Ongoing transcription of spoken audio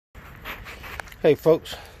Hey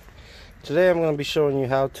folks, today I'm going to be showing you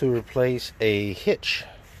how to replace a hitch,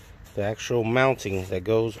 the actual mounting that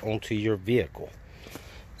goes onto your vehicle.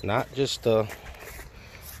 Not just the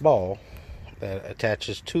ball that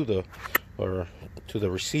attaches to the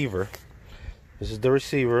receiver. This is the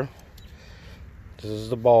receiver. This is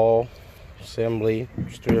the ball assembly.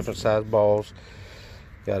 There's 3 different size balls.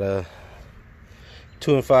 Got a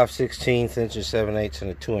 2 5/16 inch and 7/8 and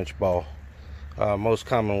a 2-inch ball. Most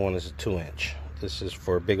common one is a 2-inch. This is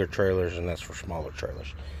for bigger trailers and that's for smaller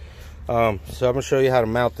trailers. So I'm going to show you how to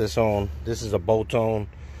mount this on. This is a bolt-on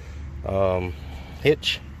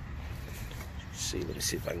hitch. Let me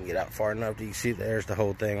see if I can get out far enough. You can see there's the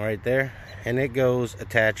whole thing right there. And it goes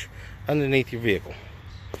attached underneath your vehicle.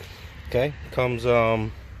 Okay, comes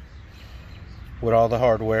with all the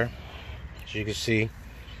hardware. As you can see,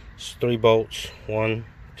 it's 3 bolts, 1,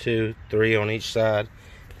 2, 3 on each side.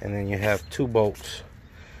 And then you have 2 bolts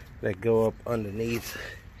that go up underneath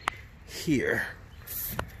here,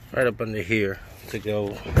 right up under here, to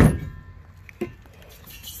go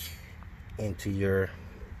into your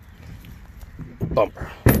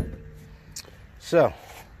bumper. So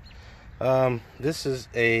this is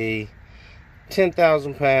a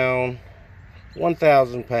 10,000 pound,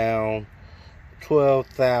 1,000 pound,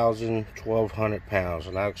 12,000, 1,200 pounds,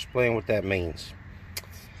 and I'll explain what that means.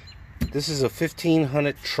 This is a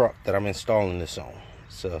 1,500 truck that I'm installing this on.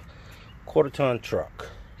 It's a 1/4-ton truck.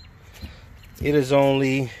 It is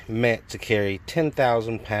only meant to carry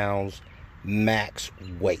 10,000 pounds max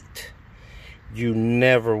weight. You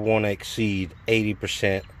never want to exceed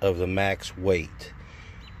 80% of the max weight,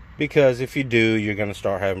 because if you do, you're going to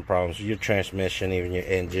start having problems with your transmission. Even your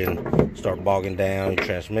engine start bogging down. Your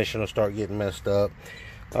transmission will start getting messed up,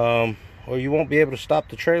 or you won't be able to stop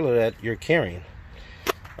the trailer that you're carrying.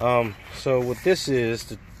 So what this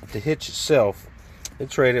is, the hitch itself,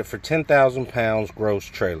 it's rated for 10,000 pounds gross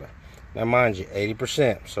trailer. Now mind you,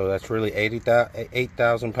 80%, so that's really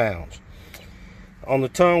 8,000 pounds. On the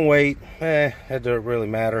ton weight, that doesn't really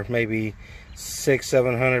matter. Maybe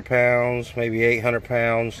 600-700 pounds, maybe 800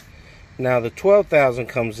 pounds. Now the 12,000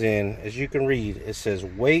 comes in, as you can read, it says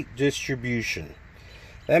weight distribution.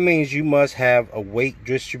 That means you must have a weight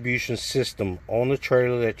distribution system on the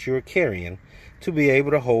trailer that you're carrying to be able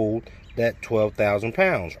to hold that 12,000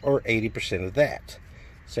 pounds, or 80% of that.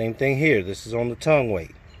 Same thing here. This is on the tongue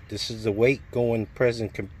weight. This is the weight going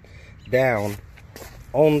present down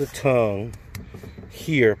on the tongue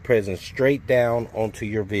here, present straight down onto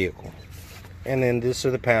your vehicle. And then these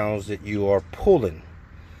are the pounds that you are pulling.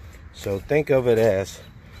 So think of it as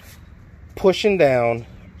pushing down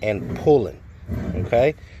and pulling.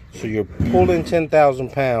 Okay? So you're pulling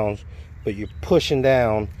 10,000 pounds, but you're pushing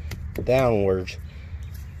downwards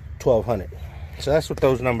 1,200. So that's what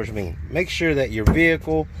those numbers mean. Make sure that your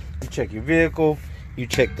vehicle, you check your vehicle, you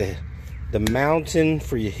check the mounting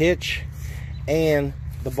for your hitch and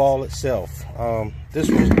the ball itself. This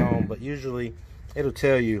was gone, but usually it'll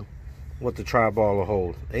tell you what the tri-ball will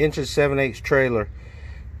hold. An 1 7/8 trailer,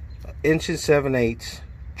 1 7/8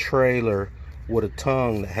 trailer with a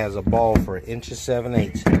tongue that has a ball for 1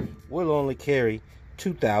 7/8 will only carry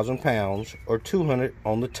 2,000 pounds, or 200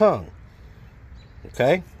 on the tongue.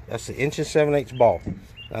 Okay, that's the 1 7/8 ball.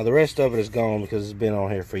 Now the rest of it is gone because it's been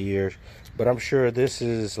on here for years, but I'm sure this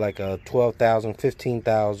is like a 12,000,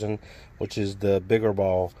 15,000, which is the bigger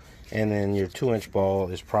ball, and then your 2-inch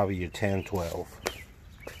ball is probably your 10, 12.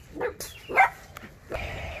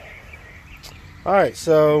 All right,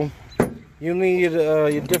 so you need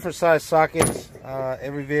your different size sockets.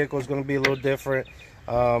 Every vehicle is going to be a little different.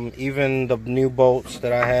 Even the new bolts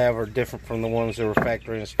that I have are different from the ones that were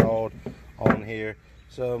factory installed on here.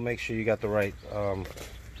 So make sure you got the right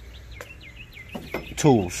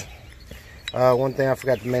tools. One thing I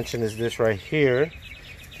forgot to mention is this right here.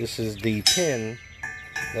 This is the pin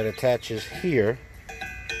that attaches here,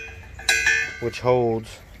 which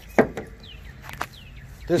holds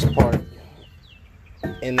this part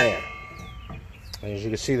in there. And as you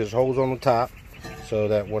can see, there's holes on the top, so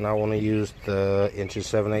that when I want to use the 1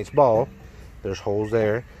 7/8 ball, there's holes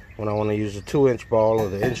there. When I want to use the 2-inch ball or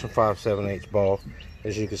the 1 5/7/8 ball,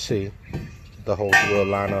 as you can see, the holes will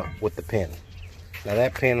line up with the pin. Now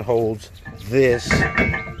that pin holds this,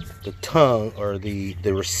 the tongue, or the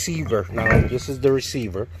receiver. Now this is the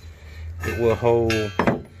receiver. It will hold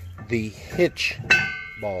the hitch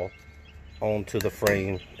ball onto the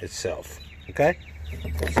frame itself. Okay,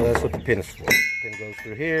 so that's what the pin is for. The pin goes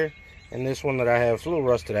through here, and this one that I have is a little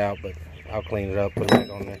rusted out, but I'll clean it up, put it back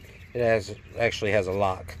on there. It actually has a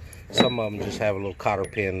lock Some of them just have a little cotter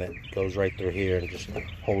pin that goes right through here and just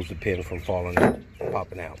holds the pin from falling and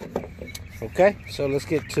popping out. Okay, so let's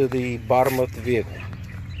get to the bottom of the vehicle.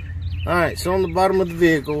 Alright, so on the bottom of the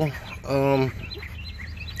vehicle,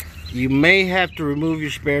 you may have to remove your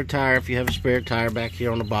spare tire if you have a spare tire back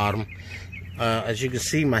here on the bottom. As you can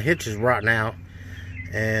see, my hitch is rotting out,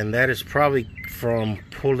 and that is probably from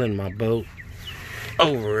pulling my boat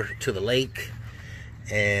over to the lake.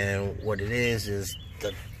 And what it is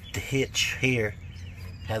the hitch here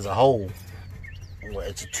has a hole. Well,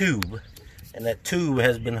 it's a tube, and that tube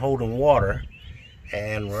has been holding water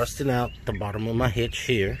and rusting out the bottom of my hitch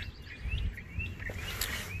here.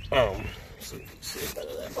 So you can see it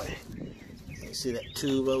better that way. You see that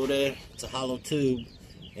tube over there? It's a hollow tube,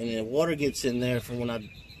 and then water gets in there from when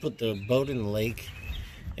I put the boat in the lake,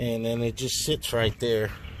 and then it just sits right there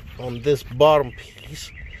on this bottom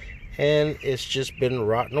piece, and it's just been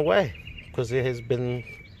rotting away because it has been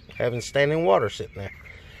having standing water sitting there.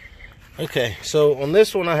 Okay, so on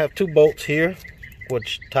this one I have 2 bolts here,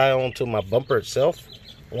 which tie onto my bumper itself,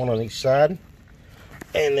 one on each side,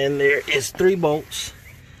 and then there is 3 bolts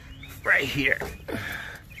right here.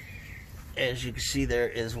 As you can see, there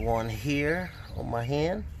is one here on my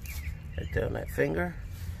hand, right there on that finger,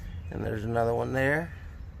 and there's another one there,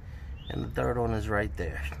 and the third one is right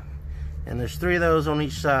there. And there's 3 of those on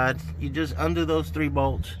each side. You just undo those 3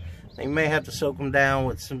 bolts. You may have to soak them down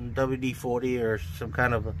with some WD-40 or some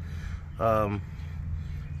kind of a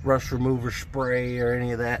rust remover spray or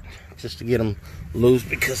any of that, just to get them loose,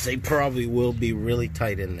 because they probably will be really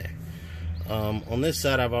tight in there. On this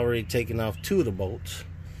side, I've already taken off 2 of the bolts.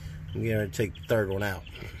 I'm going to take the third one out.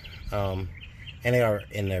 And they are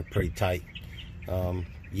in there pretty tight.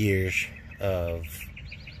 Years of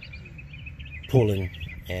pulling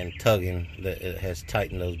and tugging that it has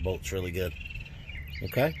tightened those bolts really good.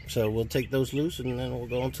 Okay, so we'll take those loose and then we'll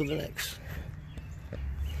go on to the next.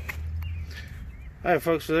 Alright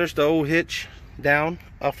folks, so there's the old hitch down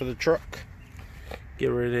off of the truck. Get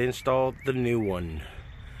ready to install the new one.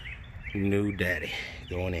 New daddy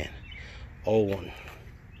going in. Old one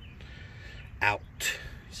out.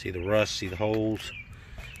 See the rust, see the holes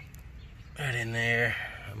right in there.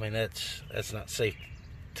 I mean, that's not safe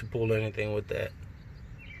to pull anything with that.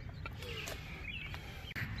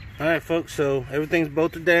 Alright folks, so everything's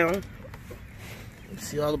bolted down. You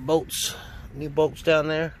see all the bolts, new bolts down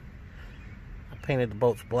there. I painted the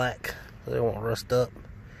bolts black so they won't rust up.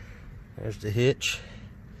 There's the hitch.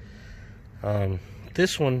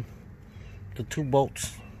 This one, the 2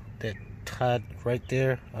 bolts that tied right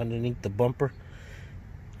there underneath the bumper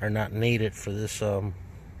are not needed for this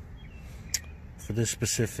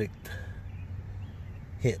specific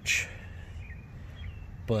hitch,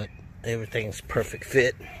 but everything's perfect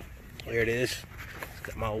fit. There it is. It's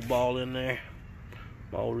got my old ball in there,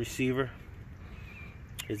 my old receiver.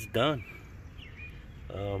 It's done.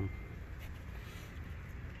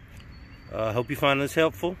 I hope you find this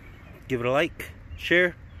helpful. Give it a like,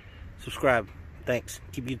 share, subscribe. Thanks.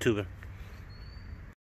 Keep YouTubing.